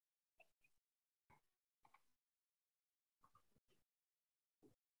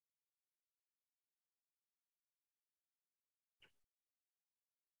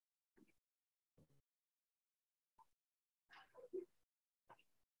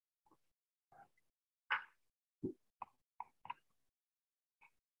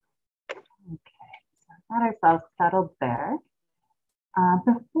got ourselves settled there.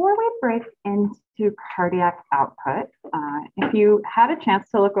 Before we break into cardiac output, if you had a chance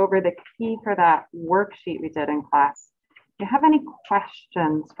to look over the key for that worksheet we did in class, do you have any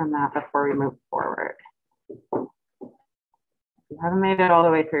questions from that before we move forward? If you haven't made it all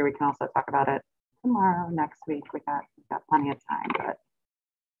the way through, we can also talk about it tomorrow, next week. We've got plenty of time, but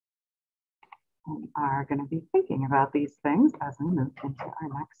we are going to be thinking about these things as we move into our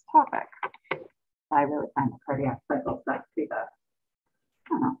next topic. I really find the cardiac cycle stuff to be the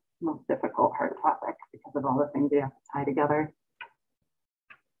most difficult hard topic because of all the things you have to tie together.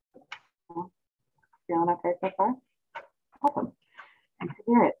 Feeling okay so far? Awesome. And to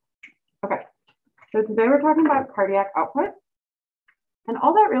hear it. Okay. So today we're talking about cardiac output. And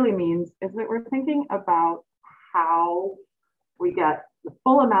all that really means is that we're thinking about how we get the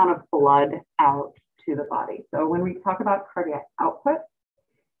full amount of blood out to the body. So when we talk about cardiac output,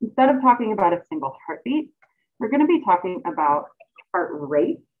 instead of talking about a single heartbeat, we're going to be talking about heart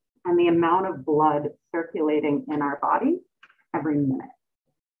rate and the amount of blood circulating in our body every minute.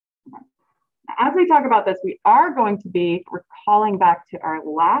 Okay. As we talk about this, we are going to be recalling back to our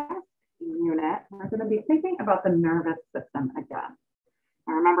last unit. We're going to be thinking about the nervous system again.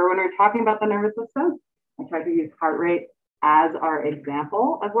 Now remember when we were talking about the nervous system, I tried to use heart rate as our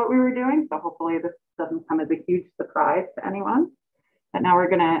example of what we were doing. So hopefully this doesn't come as a huge surprise to anyone. But now we're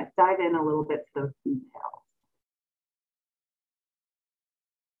going to dive in a little bit to those details.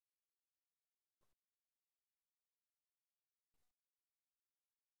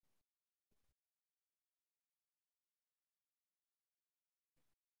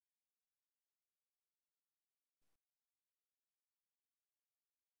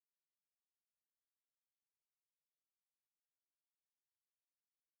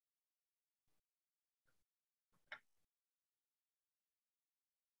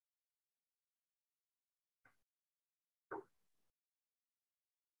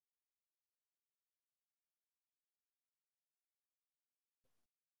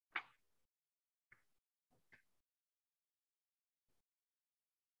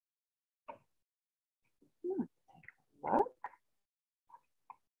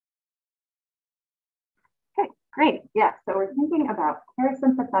 Okay, great. Yeah, so we're thinking about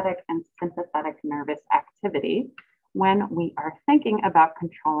parasympathetic and sympathetic nervous activity when we are thinking about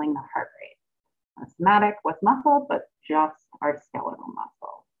controlling the heart rate. Somatic was muscle, but just our skeletal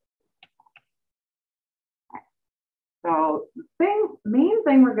muscle. Right. So the main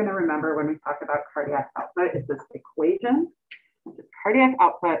thing we're going to remember when we talk about cardiac output is this equation, which is cardiac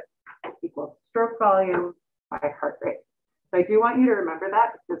output equals stroke volume by heart rate. So I do want you to remember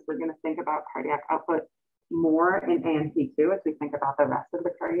that because we're going to think about cardiac output more in ANP2 as we think about the rest of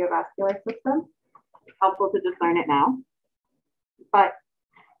the cardiovascular system. It's helpful to just learn it now. But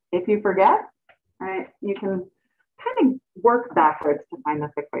if you forget, right, you can kind of work backwards to find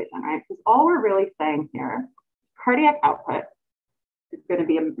this equation, right? Because all we're really saying here, cardiac output is going to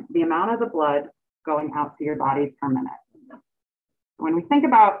be the amount of the blood going out to your body per minute. When we think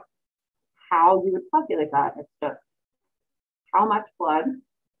about how you would calculate that, it's just how much blood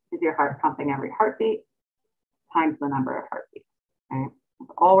is your heart pumping every heartbeat times the number of heartbeats, right?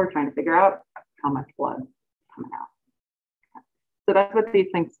 That's all we're trying to figure out, how much blood is coming out. Okay. So that's what these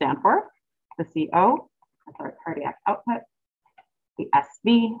things stand for. The CO is our cardiac output. The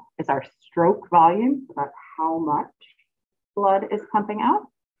SV is our stroke volume, so that's how much blood is pumping out.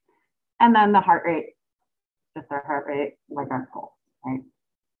 And then the heart rate, just our heart rate, like our pulse, right?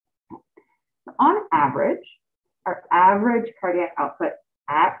 So on average, our average cardiac output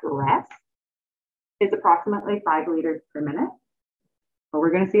at rest is approximately 5 liters per minute. But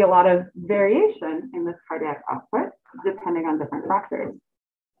we're going to see a lot of variation in this cardiac output depending on different factors.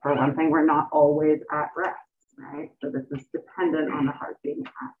 For one thing, we're not always at rest, right? So this is dependent on the heart being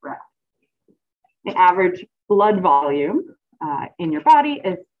at rest. The average blood volume in your body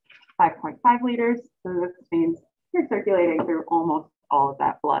is 5.5 liters. So this means you're circulating through almost all of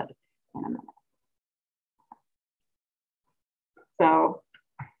that blood in a minute. So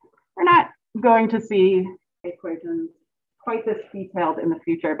we're not going to see equations quite this detailed in the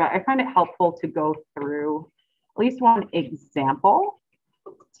future, but I find it helpful to go through at least one example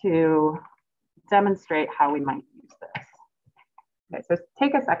to demonstrate how we might use this. Okay, so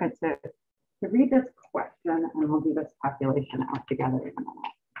take a second to read this question and we'll do this calculation out together in a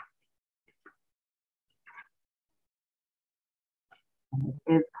minute. And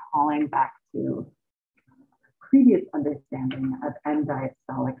it is calling back to previous understanding of end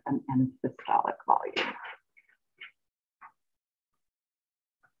diastolic and end systolic volume.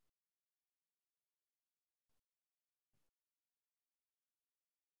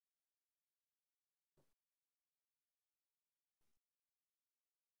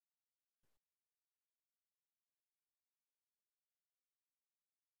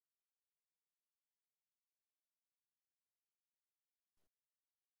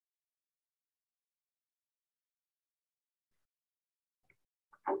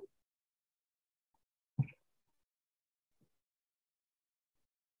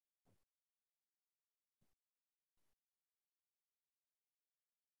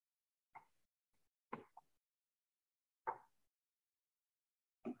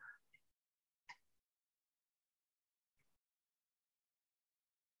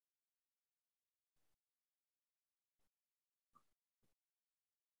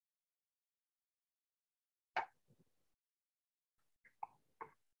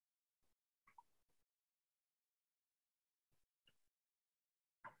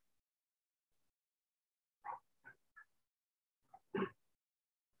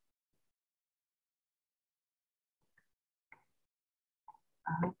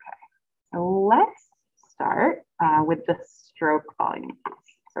 Okay, so let's start with the stroke volume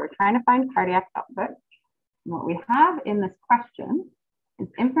piece. So we're trying to find cardiac output. And what we have in this question is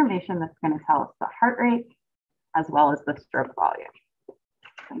information that's going to tell us the heart rate as well as the stroke volume.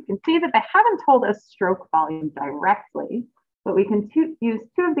 So you can see that they haven't told us stroke volume directly, but we can use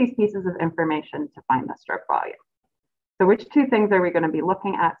two of these pieces of information to find the stroke volume. So which two things are we going to be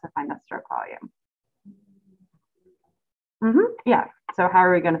looking at to find the stroke volume? Yeah, so how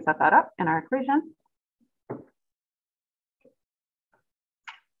are we going to set that up in our equation?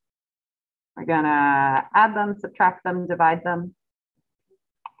 We're going to add them, subtract them, divide them.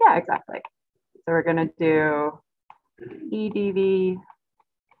 Yeah, exactly. So we're going to do EDV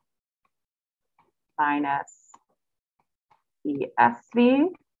minus ESV,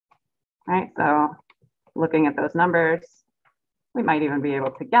 right? So looking at those numbers, we might even be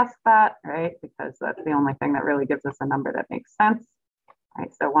able to guess that, right? Because that's the only thing that really gives us a number that makes sense, right?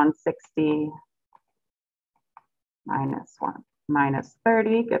 So 160 minus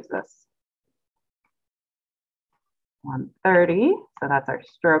 30 gives us 130. So that's our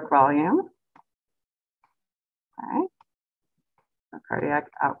stroke volume. Okay. So cardiac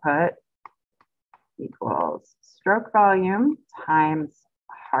output equals stroke volume times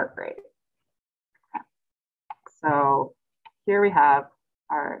heart rate. Okay. So here we have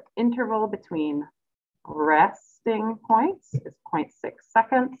our interval between resting points is 0.6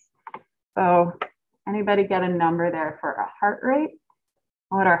 seconds. So anybody get a number there for a heart rate?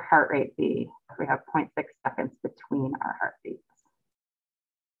 What would our heart rate be if we have 0.6 seconds between our heartbeats?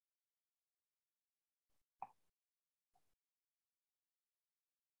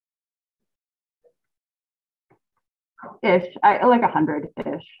 Ish, like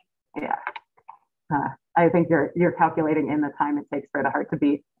 100-ish, yeah. I think you're calculating in the time it takes for the heart to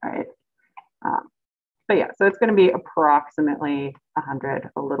beat, right? But yeah, so it's going to be approximately 100,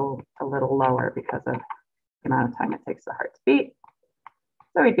 a little lower because of the amount of time it takes the heart to beat.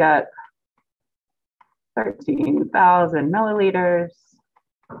 So we get 13,000 milliliters,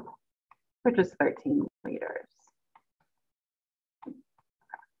 which is 13 liters.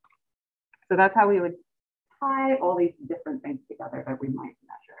 So that's how we would tie all these different things together that we might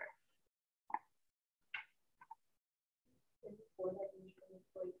measure.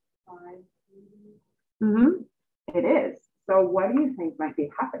 It is. So what do you think might be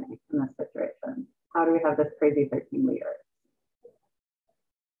happening in this situation? How do we have this crazy 13 liters?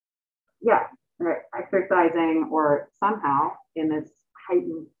 Yeah, right. Exercising or somehow in this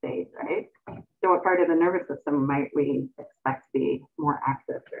heightened state, right? So what part of the nervous system might we expect to be more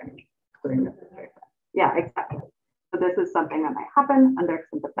active during this situation? Yeah, exactly. So this is something that might happen under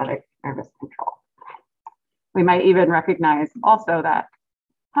sympathetic nervous control. We might even recognize also that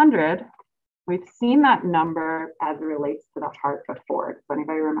 100, we've seen that number as it relates to the heart before. Does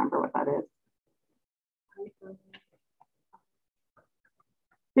anybody remember what that is?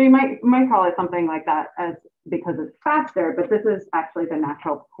 So you might call it something like that as because it's faster, but this is actually the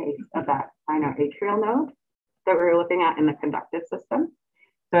natural pace of that sinoatrial node that we were looking at in the conductive system.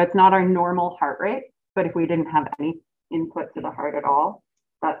 So it's not our normal heart rate, but if we didn't have any input to the heart at all,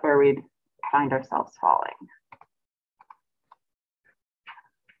 that's where we'd find ourselves falling.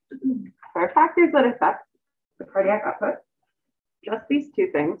 There are factors that affect the cardiac output, just these two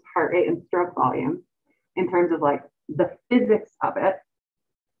things, heart rate and stroke volume, in terms of like the physics of it.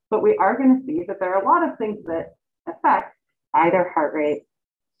 But we are going to see that there are a lot of things that affect either heart rate,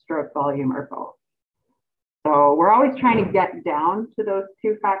 stroke volume, or both. So we're always trying to get down to those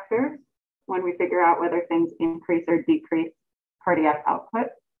two factors when we figure out whether things increase or decrease cardiac output.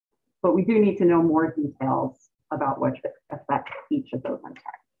 But we do need to know more details about what affects each of those in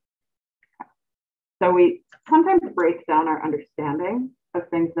turn. So we sometimes break down our understanding of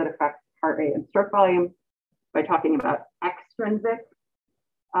things that affect heart rate and stroke volume by talking about extrinsic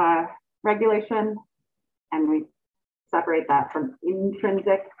regulation, and we separate that from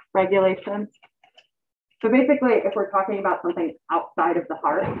intrinsic regulation. So basically, if we're talking about something outside of the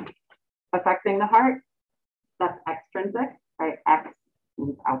heart, affecting the heart, that's extrinsic, right? X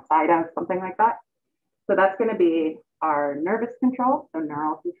means outside of, something like that. So that's going to be our nervous control, so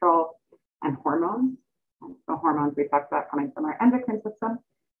neural control, and hormones. And so hormones we talked about coming from our endocrine system.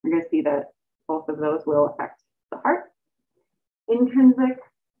 We're going to see that both of those will affect the heart. Intrinsic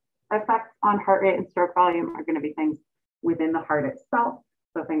effects on heart rate and stroke volume are going to be things within the heart itself.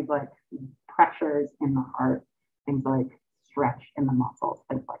 So things like pressures in the heart, things like stretch in the muscles,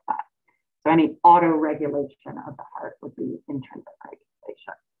 things like that. So any auto-regulation of the heart would be intrinsic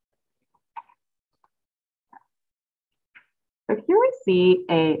regulation. So here we see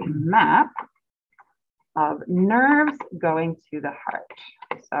a map of nerves going to the heart.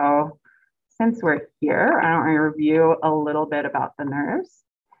 So since we're here, I want to review a little bit about the nerves.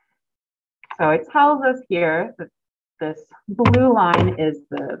 So it tells us here that this blue line is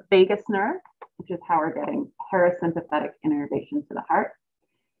the vagus nerve, which is how we're getting parasympathetic innervation to the heart.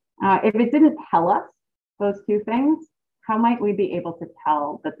 If it didn't tell us those two things, how might we be able to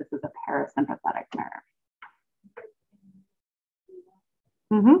tell that this is a parasympathetic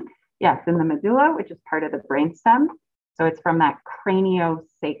nerve? Yes, in the medulla, which is part of the brainstem. So it's from that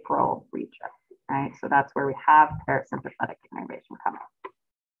craniosacral region, right? So that's where we have parasympathetic innervation coming.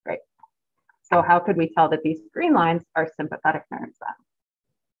 Great. So how could we tell that these green lines are sympathetic nerves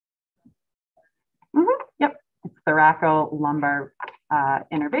then? Yep, it's thoracolumbar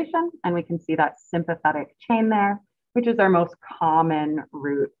innervation, and we can see that sympathetic chain there, which is our most common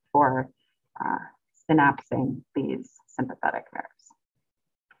route for synapsing these sympathetic nerves.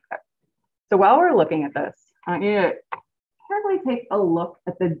 Okay. So while we're looking at this, I want you to carefully take a look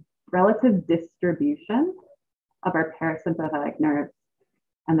at the relative distribution of our parasympathetic nerves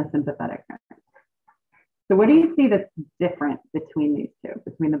and the sympathetic nerves. So what do you see that's different between these two,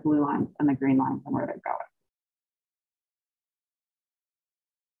 between the blue lines and the green lines and where they're going?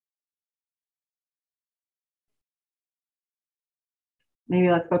 Maybe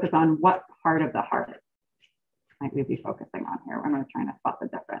let's focus on what part of the heart might we be focusing on here when we're trying to spot the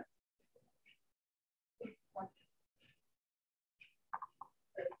difference.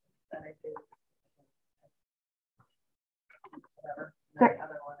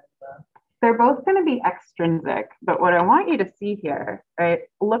 They're both going to be extrinsic, but what I want you to see here, right?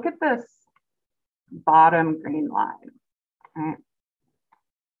 Look at this bottom green line, right?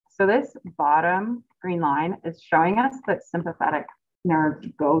 So this bottom green line is showing us that sympathetic nerves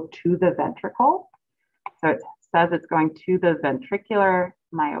go to the ventricle. So it says it's going to the ventricular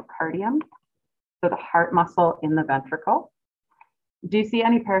myocardium, so the heart muscle in the ventricle. Do you see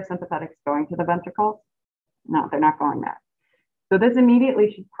any parasympathetics going to the ventricles? No, they're not going there. So this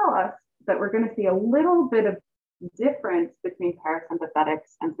immediately should tell us that we're going to see a little bit of difference between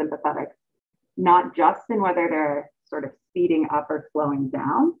parasympathetics and sympathetics, not just in whether they're sort of speeding up or slowing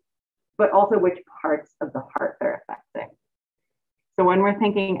down, but also which parts of the heart they're affecting. So when we're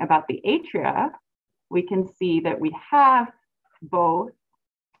thinking about the atria, we can see that we have both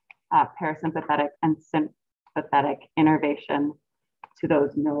parasympathetic and sympathetic innervation to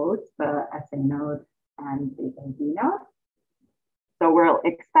those nodes, the SA node and the AV node. So we'll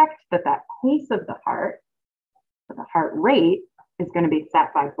expect that that pace of the heart, so the heart rate, is going to be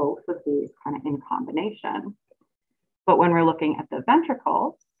set by both of these kind of in combination. But when we're looking at the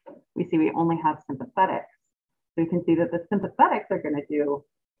ventricles, we see we only have sympathetics. So you can see that the sympathetics are going to do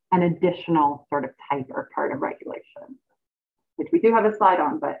an additional sort of type or part of regulation, which we do have a slide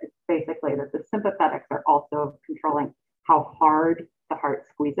on, but it's basically that the sympathetics are also controlling how hard the heart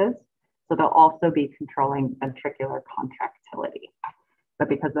squeezes. So they'll also be controlling ventricular contractility. But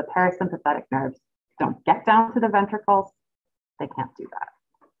because the parasympathetic nerves don't get down to the ventricles, they can't do that.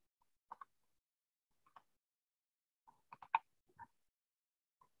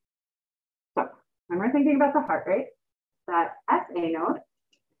 So when we're thinking about the heart rate, that SA node,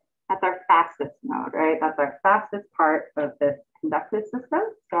 that's our fastest node, right? That's our fastest part of this conductive system.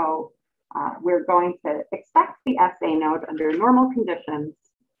 So we're going to expect the SA node under normal conditions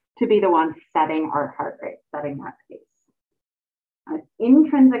to be the one setting our heart rate, setting that pace. An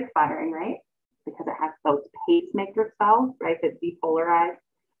intrinsic firing rate, because it has those pacemaker cells, right, that depolarize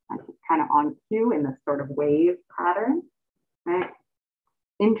and kind of on cue in this sort of wave pattern, right?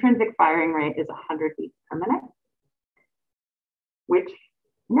 Intrinsic firing rate is 100 beats per minute, which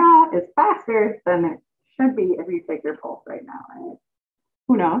now is faster than it should be if you take your pulse right now, right?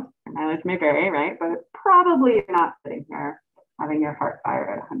 Who knows? Your mileage may vary, right? But probably you're not sitting here having your heart fire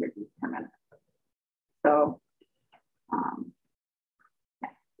at 100 beats per minute. So,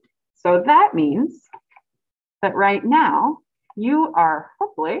 so that means that right now you are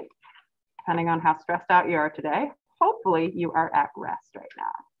hopefully, depending on how stressed out you are today, hopefully you are at rest right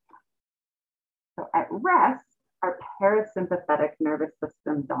now. So at rest, our parasympathetic nervous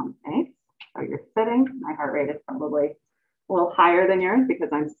system dominates. So you're sitting, my heart rate is probably a little higher than yours because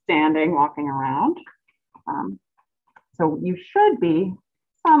I'm standing, walking around. So you should be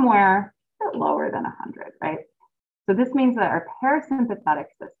somewhere a bit lower than 100, right? So this means that our parasympathetic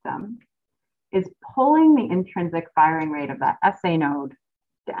system is pulling the intrinsic firing rate of that SA node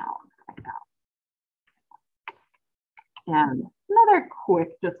down right now. And another quick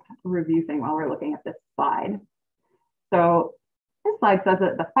just review thing while we're looking at this slide. So this slide says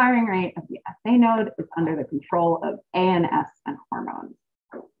that the firing rate of the SA node is under the control of ANS and hormones.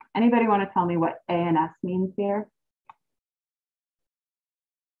 Anybody want to tell me what ANS means here?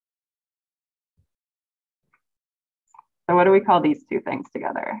 So what do we call these two things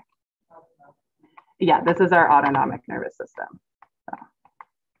together? Yeah, this is our autonomic nervous system. So,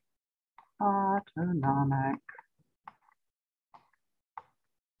 autonomic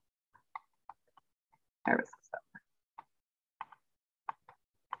nervous system.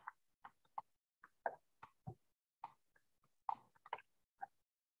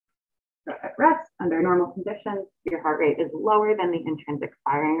 So at rest, under normal conditions, your heart rate is lower than the intrinsic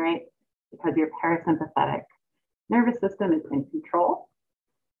firing rate because your parasympathetic nervous system is in control.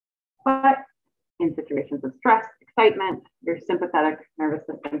 But in situations of stress, excitement, your sympathetic nervous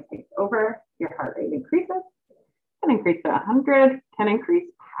system takes over, your heart rate increases, can increase to 100, can increase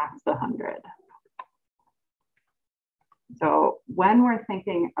past 100. So when we're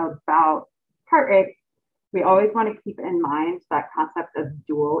thinking about heart rate, we always want to keep in mind that concept of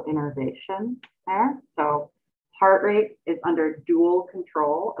dual innervation there. So heart rate is under dual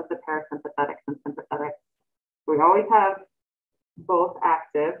control of the parasympathetics and sympathetics. We always have both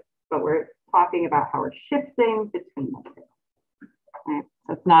active, but we're talking about how we're shifting between the two. Right?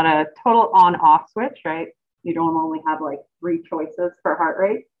 So it's not a total on-off switch, right? You don't only have like 3 choices for heart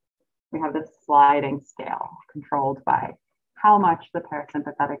rate. We have this sliding scale controlled by how much the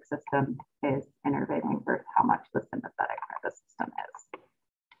parasympathetic system is innervating versus how much the sympathetic nervous system is.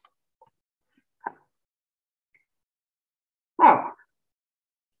 So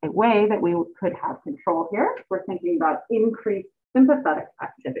a way that we could have control here, we're thinking about increased sympathetic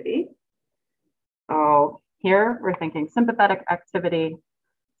activity. So here we're thinking sympathetic activity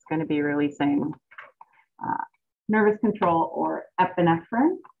is going to be releasing nervous control or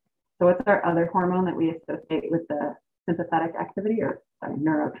epinephrine. So what's our other hormone that we associate with the sympathetic activity, or sorry,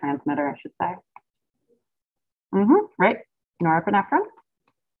 neurotransmitter, I should say? Right, norepinephrine.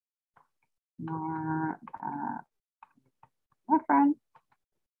 Norepinephrine.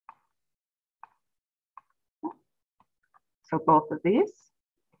 So both of these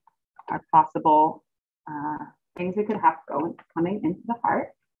are possible things we could have coming into the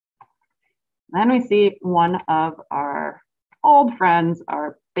heart. Then we see one of our old friends,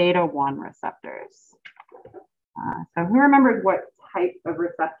 our beta-1 receptors. So who remembers what type of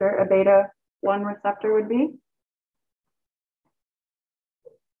receptor a beta-1 receptor would be?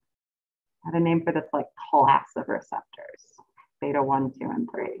 I had a name for this like class of receptors. Beta-1, 2, and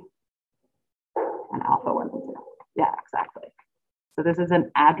 3. And alpha-1 and 2. Yeah, exactly. So this is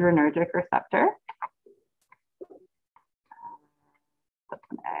an adrenergic receptor.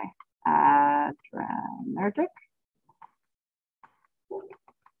 That's an A. Adrenergic.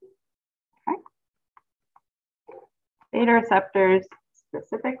 Okay. Beta receptors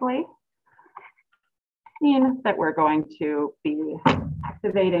specifically mean that we're going to be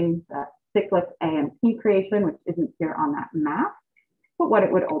activating the cyclic AMP creation, which isn't here on that map. But what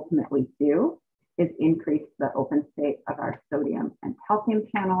it would ultimately do is increase the open state of our sodium and calcium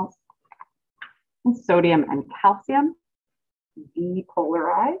channels. And sodium and calcium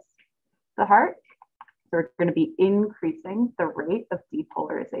depolarize the heart. So we're going to be increasing the rate of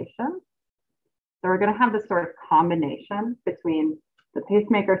depolarization. So we're going to have this sort of combination between the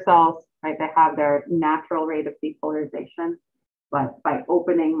pacemaker cells, right? They have their natural rate of depolarization, but by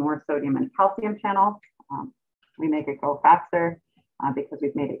opening more sodium and calcium channels, we make it go faster because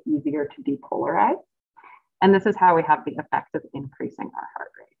we've made it easier to depolarize. And this is how we have the effect of increasing our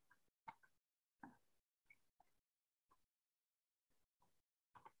heart rate.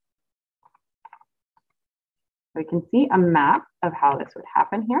 We can see a map of how this would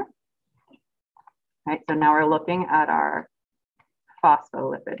happen here. Right, so now we're looking at our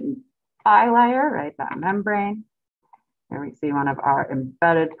phospholipid bilayer, right, that membrane. Here we see one of our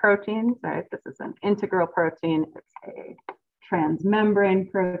embedded proteins, right? This is an integral protein. It's a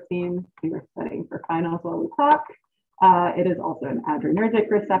transmembrane protein. We were studying for finals while we talk. It is also an adrenergic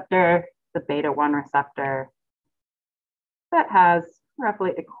receptor, the beta-1 receptor that has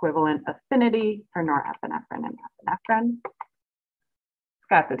roughly equivalent affinity for norepinephrine and epinephrine. It's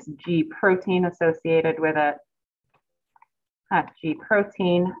got this G protein associated with it. That G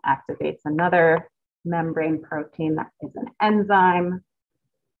protein activates another membrane protein that is an enzyme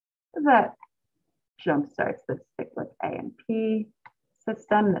that jumpstarts the cyclic AMP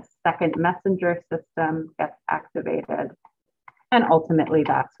system. The second messenger system gets activated. And ultimately,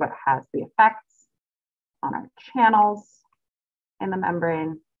 that's what has the effects on our channels in the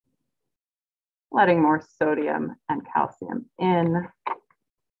membrane, letting more sodium and calcium in,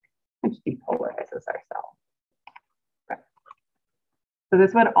 which depolarizes our cell. Right. So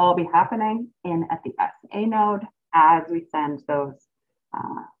this would all be happening at the SA node as we send those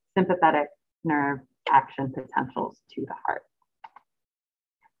sympathetic nerve action potentials to the heart.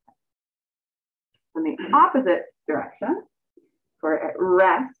 In the opposite direction. We're at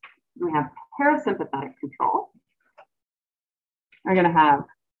rest. We have parasympathetic control. We're going to have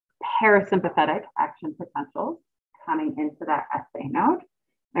parasympathetic action potentials coming into that SA node.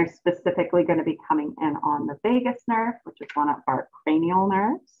 They're specifically going to be coming in on the vagus nerve, which is one of our cranial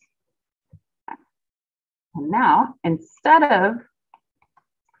nerves. And now, instead of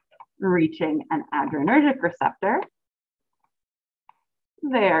reaching an adrenergic receptor,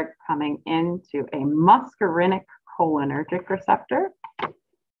 they're coming into a muscarinic cholinergic receptor.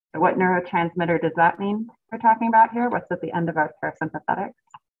 So what neurotransmitter does that mean we're talking about here? What's at the end of our parasympathetics?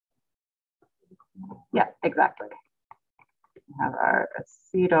 Yeah, exactly. We have our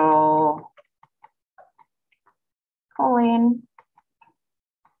acetylcholine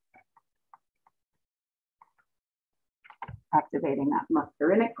activating that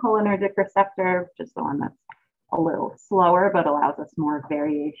muscarinic cholinergic receptor, which is the one that's a little slower, but allows us more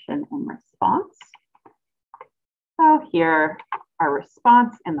variation in response. So here, our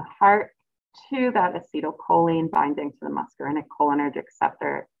response in the heart to that acetylcholine binding to the muscarinic cholinergic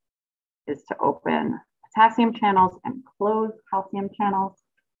receptor is to open potassium channels and close calcium channels.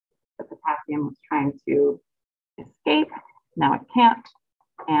 The potassium was trying to escape. Now it can't,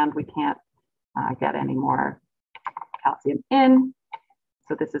 and we can't get any more calcium in.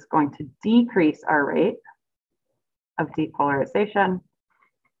 So this is going to decrease our rate of depolarization,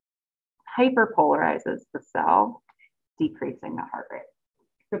 hyperpolarizes the cell, decreasing the heart rate.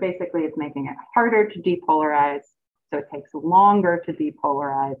 So basically it's making it harder to depolarize, so it takes longer to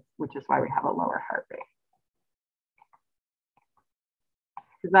depolarize, which is why we have a lower heart rate.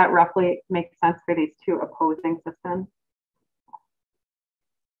 Does that roughly make sense for these two opposing systems?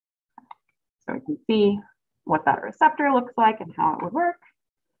 So we can see what that receptor looks like and how it would work.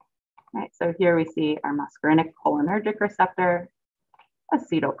 Right, so here we see our muscarinic cholinergic receptor.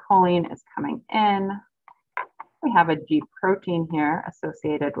 Acetylcholine is coming in. We have a G protein here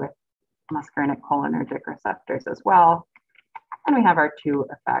associated with muscarinic cholinergic receptors as well. And we have our two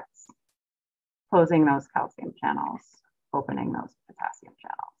effects, closing those calcium channels, opening those potassium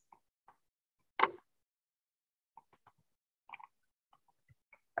channels.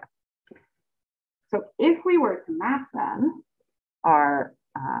 So if we were to map then our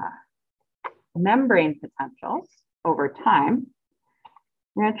membrane potentials over time,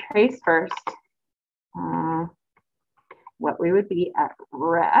 we're going to trace first what we would be at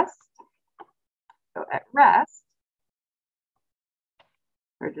rest. So at rest,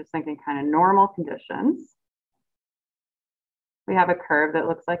 we're just thinking kind of normal conditions. We have a curve that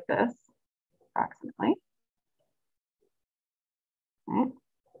looks like this, approximately. Right.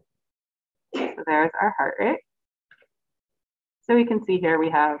 So there's our heart rate. So we can see here we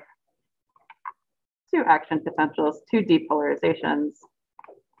have two action potentials, two depolarizations,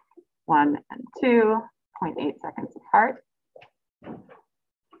 1 and 2, 0.8 seconds apart.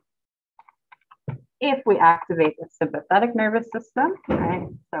 If we activate the sympathetic nervous system, right?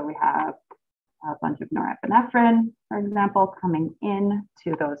 So we have a bunch of norepinephrine, for example, coming in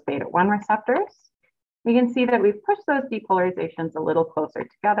to those beta-1 receptors. We can see that we've pushed those depolarizations a little closer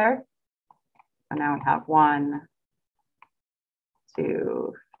together. So now we have 1,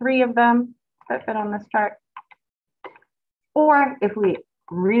 2, 3 of them that fit on this chart. Or if we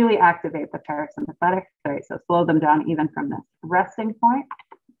really activate the parasympathetic, right, so slow them down even from this resting point,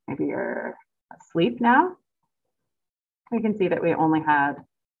 maybe you're asleep now, we can see that we only had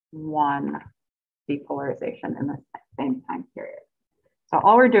 1 depolarization in the same time period. So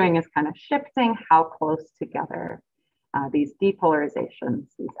all we're doing is kind of shifting how close together these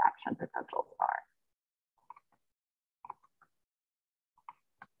depolarizations, these action potentials are.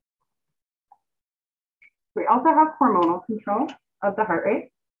 We also have hormonal control of the heart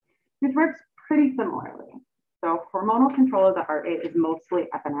rate, which works pretty similarly. So hormonal control of the heart rate is mostly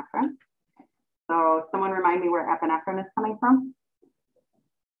epinephrine. So someone remind me where epinephrine is coming from?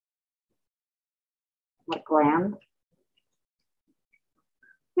 What gland?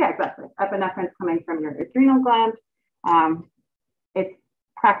 Yeah, exactly. Epinephrine is coming from your adrenal gland. It's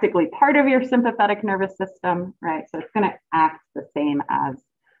practically part of your sympathetic nervous system, right? So it's going to act the same as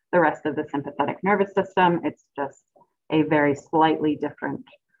the rest of the sympathetic nervous system. It's just a very slightly different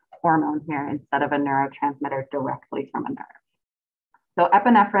hormone here instead of a neurotransmitter directly from a nerve. So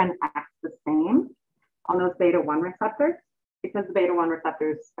epinephrine acts the same on those beta-1 receptors because the beta-1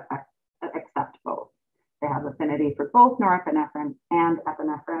 receptors accept both. They have affinity for both norepinephrine and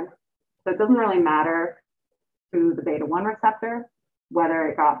epinephrine. So it doesn't really matter to the beta-1 receptor whether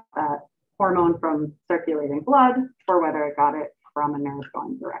it got that hormone from circulating blood or whether it got it from a nerve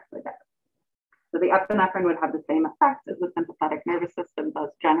going directly there. So the epinephrine would have the same effect as the sympathetic nervous system does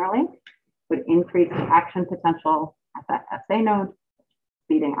generally. would increase the action potential at that SA node,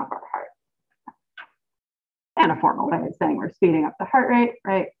 speeding up our heart. And a formal way of saying we're speeding up the heart rate,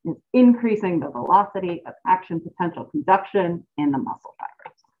 right, is increasing the velocity of action potential conduction in the muscle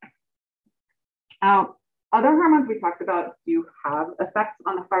fibers. Now, other hormones we talked about do have effects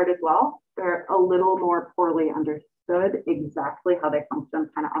on the heart as well. They're a little more poorly understood exactly how they function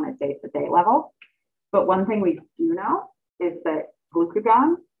kind of on a day-to-day level. But one thing we do know is that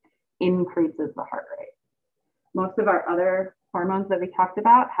glucagon increases the heart rate. Most of our other hormones that we talked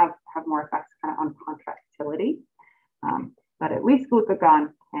about have more effects kind of on contractility, but at least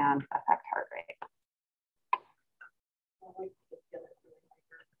glucagon can affect heart rate.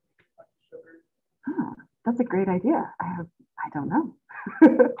 That's a great idea. I don't know.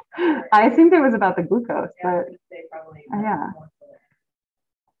 I assumed it was about the glucose, but yeah.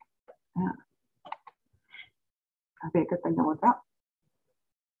 That'd be a good thing to look up.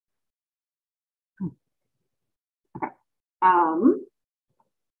 Okay.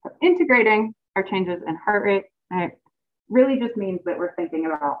 So integrating our changes in heart rate, right, really just means that we're thinking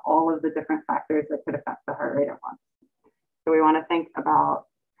about all of the different factors that could affect the heart rate at once. So we want to think about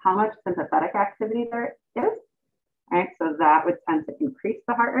how much sympathetic activity there is, right? So that would tend to increase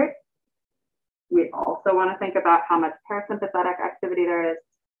the heart rate. We also want to think about how much parasympathetic activity there is.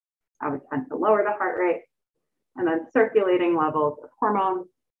 That would tend to lower the heart rate. And then circulating levels of hormones,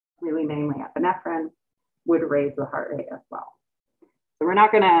 really mainly epinephrine, would raise the heart rate as well. So we're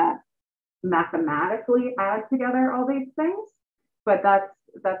not going to mathematically add together all these things, but that's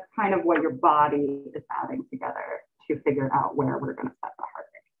kind of what your body is adding together to figure out where we're going to set the heart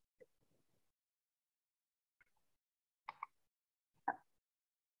rate.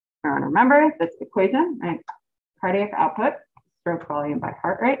 Now remember this equation, right? Cardiac output, stroke volume by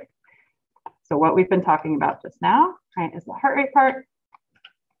heart rate. So what we've been talking about just now, right, is the heart rate part.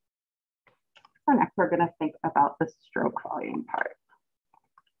 So next we're going to think about the stroke volume part.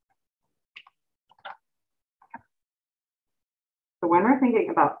 So when we're thinking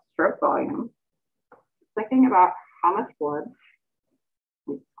about stroke volume, thinking about how much blood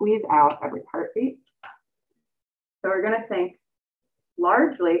we squeeze out every heartbeat. So we're going to think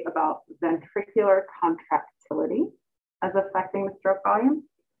largely about ventricular contractility as affecting the stroke volume.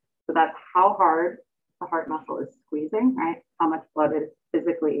 So that's how hard the heart muscle is squeezing, right? How much blood it is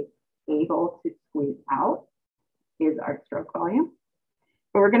physically able to squeeze out is our stroke volume.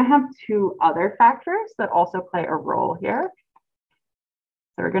 But we're going to have two other factors that also play a role here.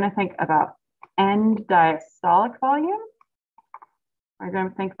 So we're going to think about end diastolic volume. We're going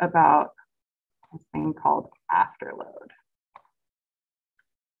to think about this thing called afterload.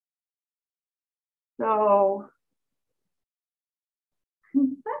 So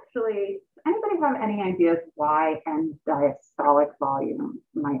conceptually, does anybody have any ideas why end diastolic volume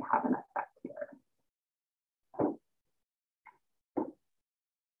might have an effect here?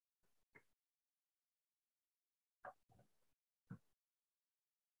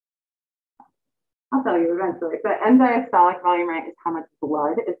 I'll tell you eventually. So end diastolic volume, right, is how much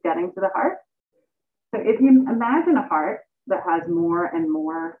blood is getting to the heart. So if you imagine a heart that has more and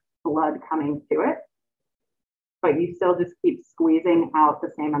more blood coming to it, but you still just keep squeezing out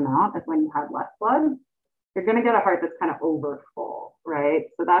the same amount as when you had less blood, you're going to get a heart that's kind of over full, right?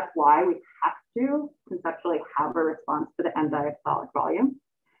 So that's why we have to conceptually have a response to the end diastolic volume.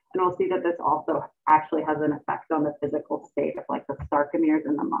 And we'll see that this also actually has an effect on the physical state of like the sarcomeres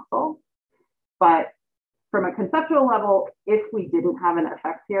in the muscle. But from a conceptual level, if we didn't have an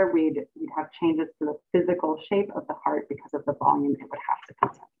effect here, we'd have changes to the physical shape of the heart because of the volume it would have to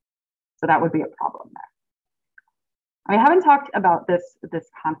contain. So that would be a problem there. We haven't talked about this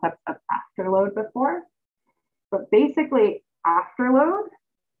concept of afterload before, but basically afterload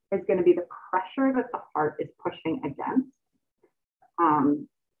is going to be the pressure that the heart is pushing against.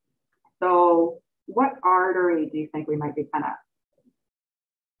 So what artery do you think we might be kind of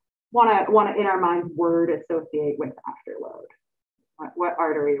want to in our minds word associate with afterload? What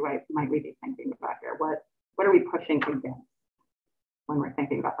artery might we be thinking about here? What are we pushing against when we're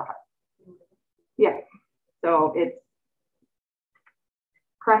thinking about the heart? Yeah, so it's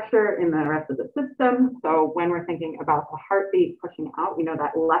pressure in the rest of the system. So when we're thinking about the heartbeat pushing out, we know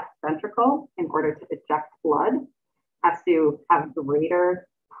that left ventricle, in order to eject blood, has to have greater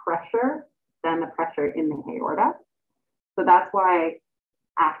pressure than the pressure in the aorta. So that's why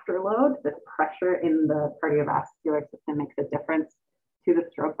afterload, this pressure in the cardiovascular system, makes a difference to the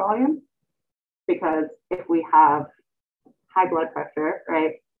stroke volume. Because if we have high blood pressure,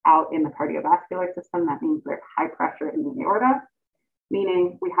 right, out in the cardiovascular system, that means there's high pressure in the aorta,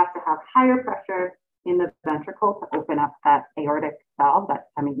 meaning we have to have higher pressure in the ventricle to open up that aortic valve, that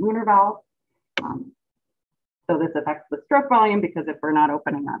semilunar valve, So this affects the stroke volume because if we're not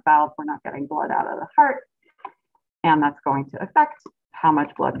opening that valve, we're not getting blood out of the heart. And that's going to affect how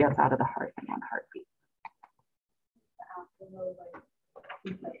much blood gets out of the heart in one heartbeat.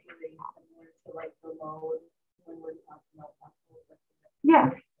 Yeah,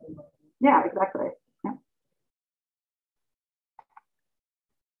 yeah, exactly. Yeah.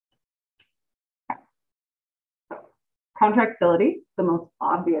 Okay. So, contractility, the most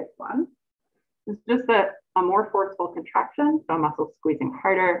obvious one, is just that a more forceful contraction, so a muscle squeezing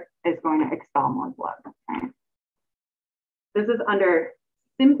harder, is going to expel more blood. Okay? This is under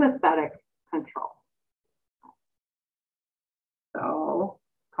sympathetic control. So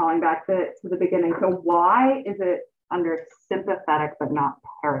calling back to the beginning. So why is it under sympathetic but not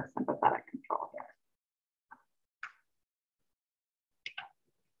parasympathetic control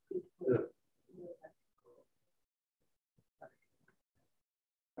here?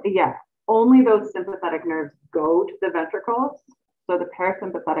 Yeah, only those sympathetic nerves go to the ventricles. So the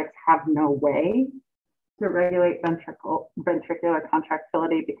parasympathetics have no way to regulate ventricular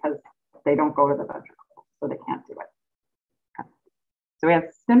contractility because they don't go to the ventricles, so they can't do it. Okay. So we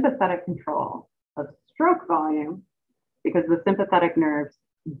have sympathetic control of stroke volume because the sympathetic nerves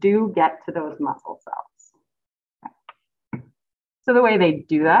do get to those muscle cells. Okay. So the way they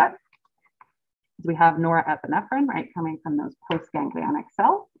do that is we have norepinephrine, right, coming from those postganglionic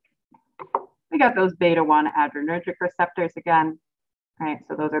cells. We got those beta-1 adrenergic receptors again, right?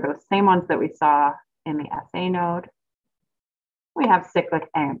 So those are those same ones that we saw in the SA node. We have cyclic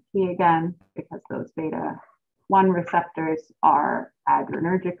AMP again, because those beta-1 receptors are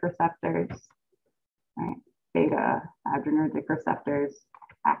adrenergic receptors, right? Beta adrenergic receptors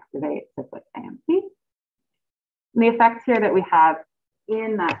activate cyclic AMP. And the effects here that we have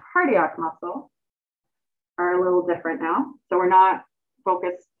in that cardiac muscle are a little different now. So we're not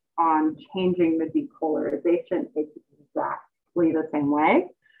focused on changing the depolarization exactly the same way.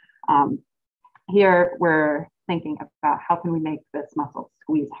 Here we're thinking about how can we make this muscle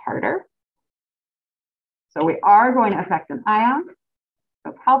squeeze harder. So we are going to affect an ion.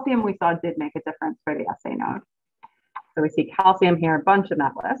 So calcium we saw did make a difference for the SA node. So we see calcium here, a bunch in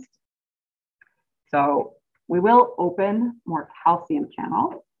that list. So we will open more calcium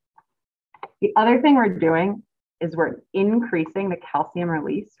channels. The other thing we're doing is we're increasing the calcium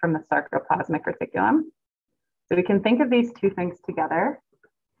release from the sarcoplasmic reticulum. So we can think of these two things together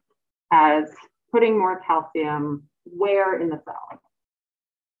as putting more calcium where in the cell?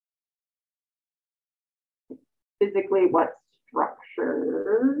 Physically, what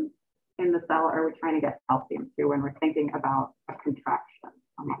structure in the cell are we trying to get calcium to when we're thinking about a contraction?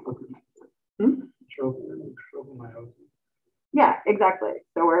 Yeah, exactly.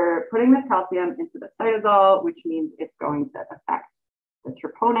 So we're putting the calcium into the cytosol, which means it's going to affect the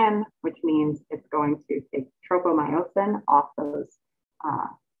troponin, which means it's going to take tropomyosin off those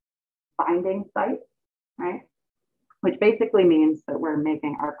binding sites, right? Which basically means that we're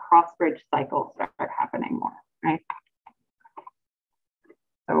making our cross-bridge cycle start happening more, right?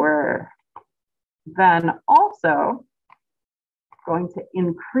 So we're then also going to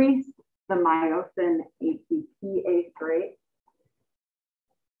increase the myosin ATPase rate.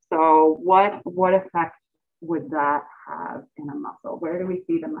 So what effect would that have in a muscle? Where do we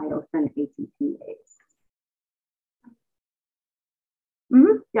see the myosin ATPase?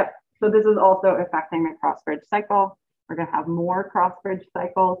 Yep. So this is also affecting the cross-bridge cycle. We're going to have more cross-bridge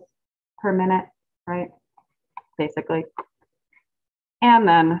cycles per minute, right? Basically. And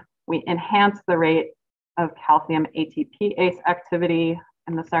then we enhance the rate of calcium ATPase activity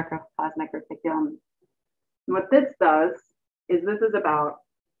in the sarcoplasmic reticulum. And what this does is this is about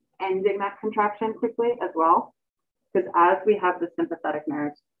ending that contraction quickly as well, because as we have the sympathetic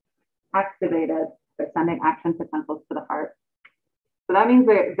nerves activated, they're sending action potentials to the heart. So that means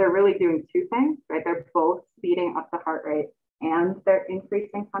they're really doing two things, right? They're both speeding up the heart rate and they're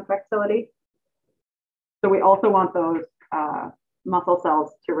increasing contractility. So we also want those muscle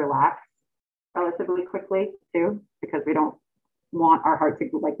cells to relax relatively quickly too, because we don't want our heart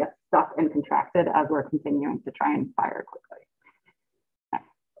to like get stuck and contracted as we're continuing to try and fire quickly. Okay.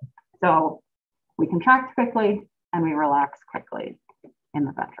 So we contract quickly and we relax quickly in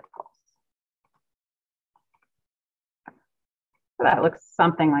the ventricles. So that looks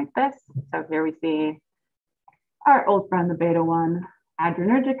something like this. So here we see our old friend, the beta-1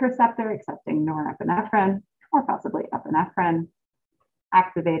 adrenergic receptor accepting norepinephrine or possibly epinephrine,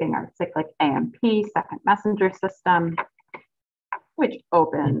 activating our cyclic AMP second messenger system, which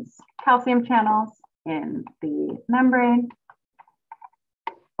opens calcium channels in the membrane,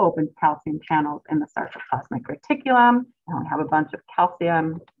 opens calcium channels in the sarcoplasmic reticulum, and we have a bunch of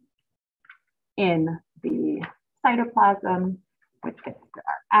calcium in the cytoplasm, which gets to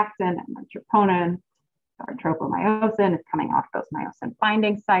our actin and then troponin. So our tropomyosin is coming off those myosin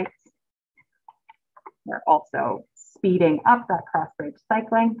binding sites. We're also speeding up that cross-bridge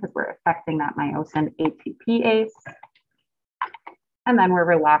cycling because we're affecting that myosin ATPase. And then we're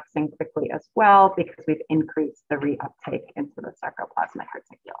relaxing quickly as well because we've increased the reuptake into the sarcoplasmic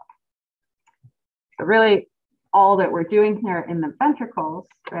reticulum. So really all that we're doing here in the ventricles,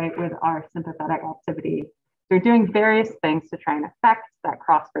 right, with our sympathetic activity, they're doing various things to try and affect that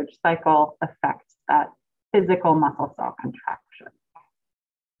cross-bridge cycle, affect that physical muscle cell contraction.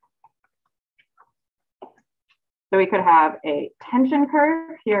 So we could have a tension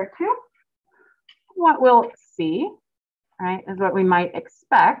curve here too. What we'll see, right, is what we might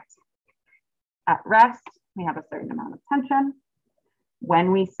expect. At rest, we have a certain amount of tension.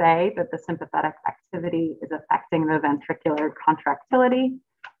 When we say that the sympathetic activity is affecting the ventricular contractility,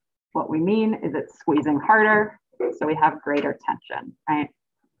 what we mean is it's squeezing harder, so we have greater tension, right?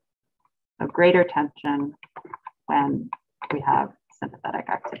 So greater tension when we have sympathetic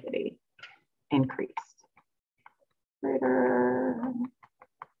activity increased. Greater tension.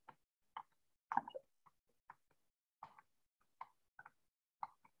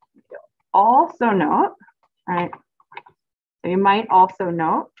 Also note, right? So you might also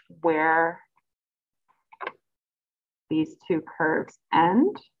note where these two curves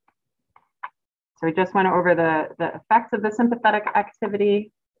end. So we just went over the effects of the sympathetic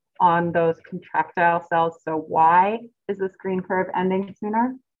activity on those contractile cells. So why is this green curve ending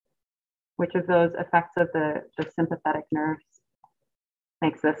sooner? Which of those effects of the sympathetic nerves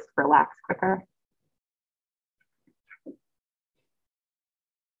makes this relax quicker?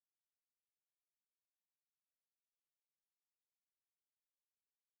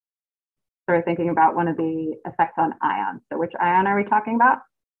 So we're thinking about one of the effects on ions. So which ion are we talking about?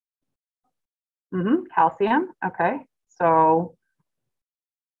 Calcium, okay. So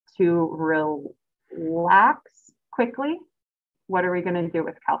to relax quickly, what are we going to do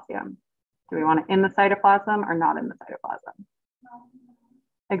with calcium? Do we want it in the cytoplasm or not in the cytoplasm?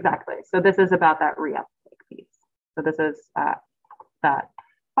 Exactly. So this is about that reuptake piece. So this is that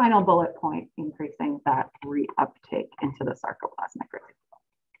final bullet point, increasing that reuptake into the sarcoplasmic reticulum.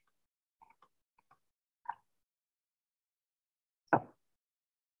 So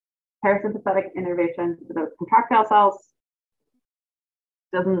parasympathetic innervation to those contractile cells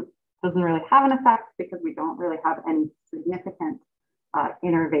doesn't really have an effect because we don't really have any significant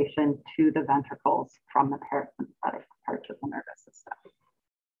innervation to the ventricles from the parasympathetic parts of the nervous system. So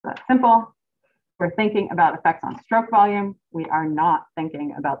that's simple. We're thinking about effects on stroke volume. We are not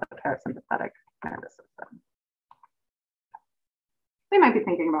thinking about the parasympathetic nervous system. We might be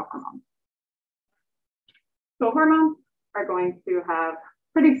thinking about hormones. So hormones are going to have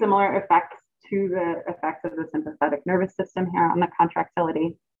pretty similar effects to the effects of the sympathetic nervous system here on the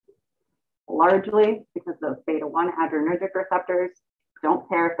contractility, largely because those beta-1 adrenergic receptors don't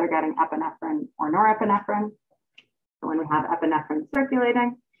care if they're getting epinephrine or norepinephrine. So when we have epinephrine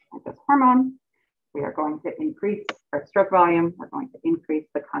circulating, like this hormone, we are going to increase our stroke volume. We're going to increase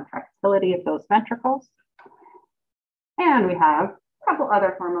the contractility of those ventricles. And we have a couple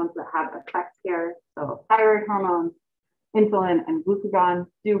other hormones that have effects here. So thyroid hormones, insulin, and glucagon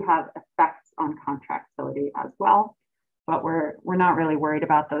do have effects on contractility as well. But we're not really worried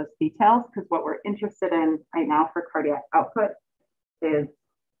about those details because what we're interested in right now for cardiac output is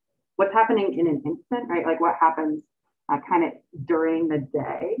what's happening in an instant, right? Like what happens kind of during the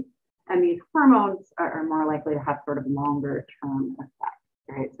day. And these hormones are more likely to have sort of longer term effects,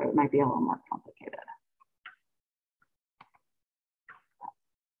 right? So it might be a little more complicated.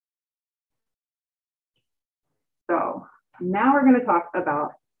 So now we're going to talk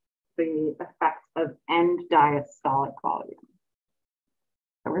about the effects of end diastolic volume.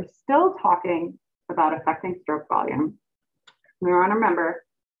 So we're still talking about affecting stroke volume. We want to remember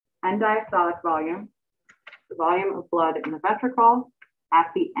end diastolic volume, the volume of blood in the ventricle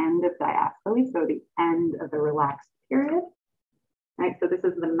at the end of diastole, so the end of the relaxed period. Right? So this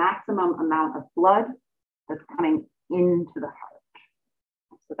is the maximum amount of blood that's coming into the heart.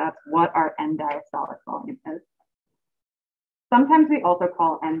 So that's what our end diastolic volume is. Sometimes we also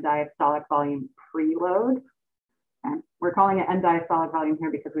call end diastolic volume preload. And we're calling it end diastolic volume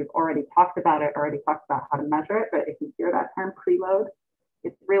here because we've already talked about it, already talked about how to measure it. But if you hear that term preload,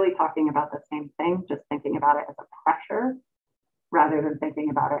 it's really talking about the same thing, just thinking about it as a pressure rather than thinking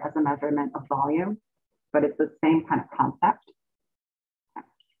about it as a measurement of volume. But it's the same kind of concept.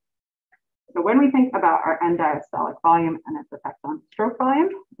 So when we think about our end diastolic volume and its effects on stroke volume,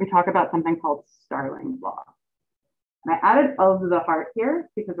 we talk about something called Starling's law. And I added of the heart here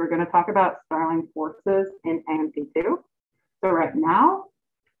because we're going to talk about Starling forces in AMP2. So right now,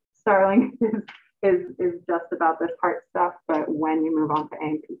 Starling is just about this heart stuff, but when you move on to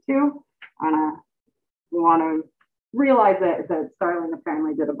AMP2, we want to realize that Starling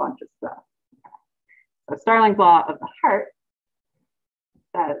apparently did a bunch of stuff. So Starling's law of the heart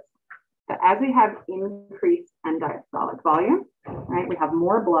says that as we have increased end diastolic volume, right, we have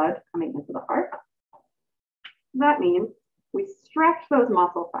more blood coming into the heart. That means we stretch those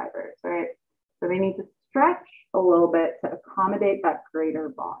muscle fibers, right? So they need to stretch a little bit to accommodate that greater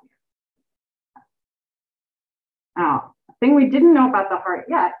volume. Now, the thing we didn't know about the heart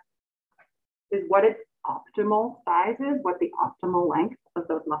yet is what its optimal size is, what the optimal length of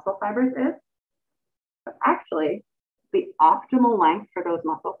those muscle fibers is. But actually, the optimal length for those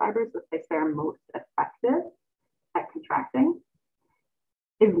muscle fibers, the place they're most effective at contracting,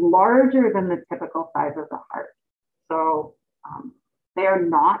 is larger than the typical size of the heart. So they are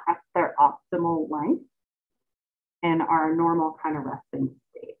not at their optimal length in our normal kind of resting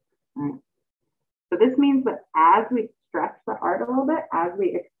state. Right? So this means that as we stretch the heart a little bit, as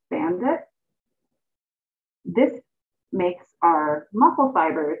we expand it, this makes our muscle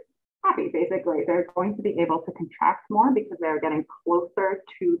fibers happy, basically. They're going to be able to contract more because they're getting closer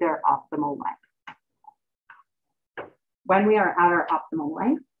to their optimal length. When we are at our optimal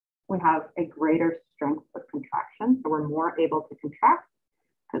length, we have a greater strength of contraction. So we're more able to contract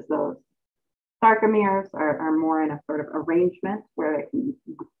because those sarcomeres are more in a sort of arrangement where they can,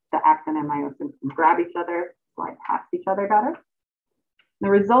 the actin and myosin can grab each other, slide past each other better. The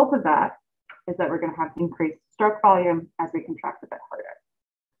result of that is that we're going to have increased stroke volume as we contract a bit harder.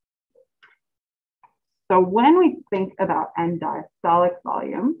 So when we think about end diastolic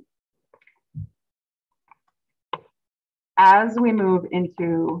volume, as we move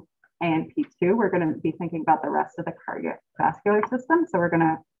into ANP2, we're going to be thinking about the rest of the cardiovascular system. So we're going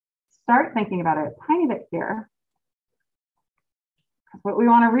to start thinking about it a tiny bit here. What we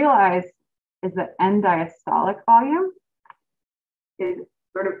want to realize is that end diastolic volume is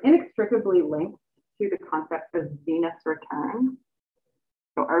sort of inextricably linked to the concept of venous return.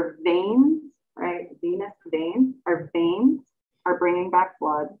 So our veins, right, venous veins, our veins are bringing back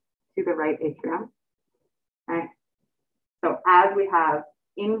blood to the right atrium, right? So as we have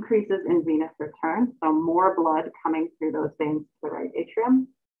increases in venous return, so more blood coming through those veins to the right atrium,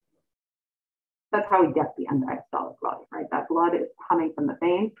 that's how we get the end diastolic volume, right? That blood is coming from the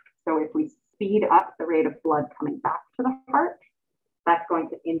vein. So if we speed up the rate of blood coming back to the heart, that's going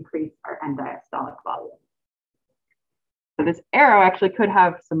to increase our end diastolic volume. So this arrow actually could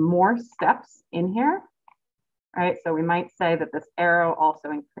have some more steps in here, right? So we might say that this arrow also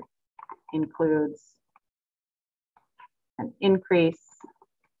includes an increase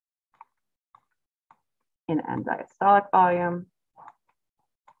in end diastolic volume.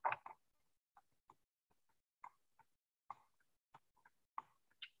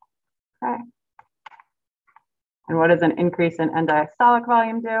 Okay. And what does an increase in end diastolic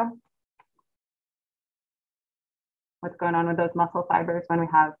volume do? What's going on with those muscle fibers when we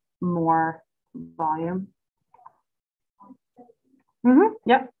have more volume?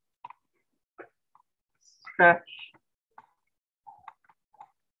 Yep. Stretch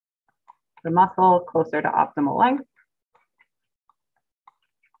the muscle closer to optimal length.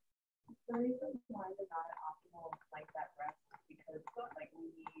 The reason why we're not at optimal like that rest is because like we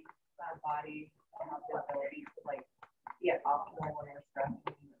need our body to have the ability to like be at optimal when we're stressed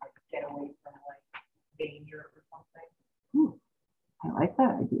and like get away from like danger or something. I like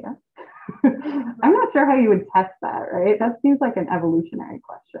that idea. I'm not sure how you would test that, right? That seems like an evolutionary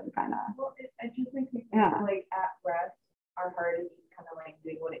question, kind of. Well, it just makes me think like at rest, our heart is just kind of like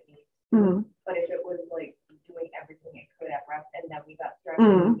doing what it needs. But if it was like doing everything it could at rest and then we got stressed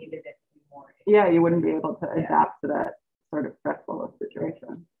and we needed it to be more. Yeah, you wouldn't be able to adapt to that sort of stressful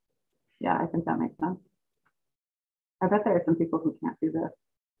situation. Yeah, I think that makes sense. I bet there are some people who can't do this,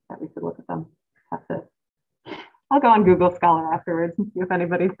 that we could look at them, test it. I'll go on Google Scholar afterwards and see if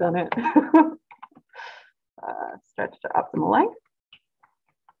anybody's done it. Stretch to optimal length.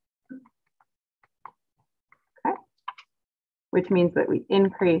 Okay. Which means that we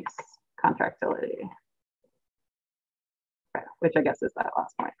increase contractility. Okay. Which I guess is that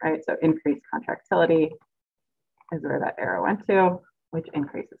last point, right? So increased contractility is where that arrow went to, which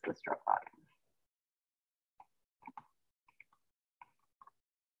increases the stroke volume.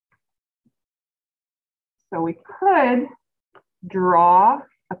 So we could draw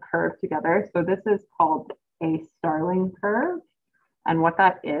a curve together. So this is called a Starling curve. And what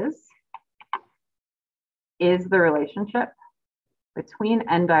that is the relationship between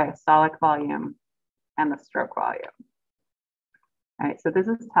end diastolic volume and the stroke volume. All right, so this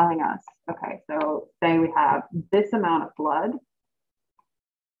is telling us, okay, so say we have this amount of blood.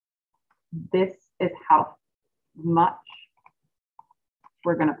 This is how much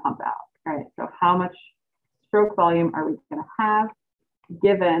we're going to pump out, right? So how much stroke volume are we going to have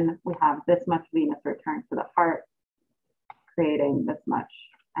given we have this much venous return to the heart, creating this much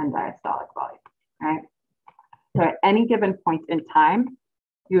end diastolic volume, right? So at any given point in time,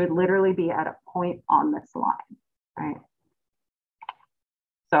 you would literally be at a point on this line, right?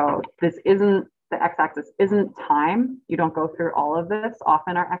 So this isn't, the x-axis isn't time. You don't go through all of this.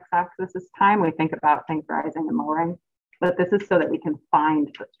 Often our x-axis is time. We think about things rising and lowering, but this is so that we can find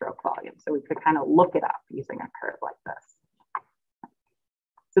the stroke volume. So we could kind of look it up using a curve like this.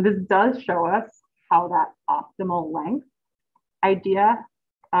 So this does show us how that optimal length idea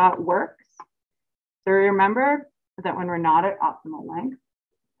works. So remember that when we're not at optimal length,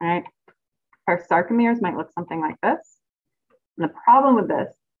 right, our sarcomeres might look something like this. And the problem with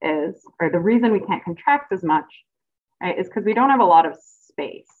this is, or the reason we can't contract as much, right, is because we don't have a lot of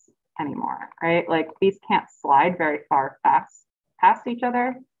space anymore, right? Like these can't slide very far past each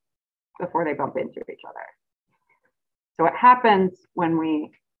other before they bump into each other. So what happens when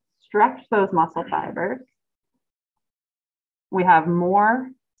we stretch those muscle fibers, we have more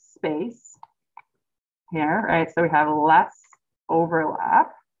space here, right? So we have less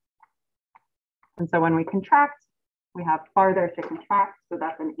overlap. And so when we contract, we have farther to contract, so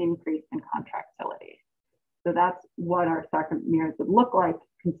that's an increase in contractility. So that's what our sarcomeres would look like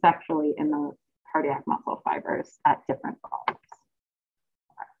conceptually in those cardiac muscle fibers at different volumes.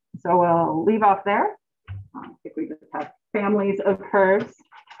 So we'll leave off there. I think we just have families of curves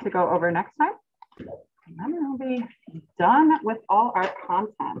to go over next time. And then we'll be done with all our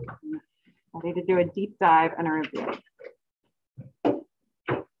content. Ready to do a deep dive and a review.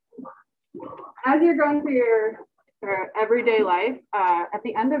 As you're going through your everyday life, at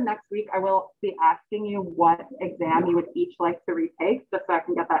the end of next week, I will be asking you what exam you would each like to retake, just so I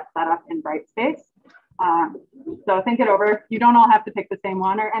can get that set up in Brightspace. So think it over. You don't all have to pick the same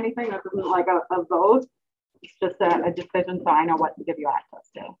one or anything. This isn't like a vote. It's just a decision, so I know what to give you access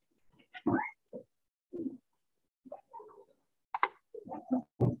to.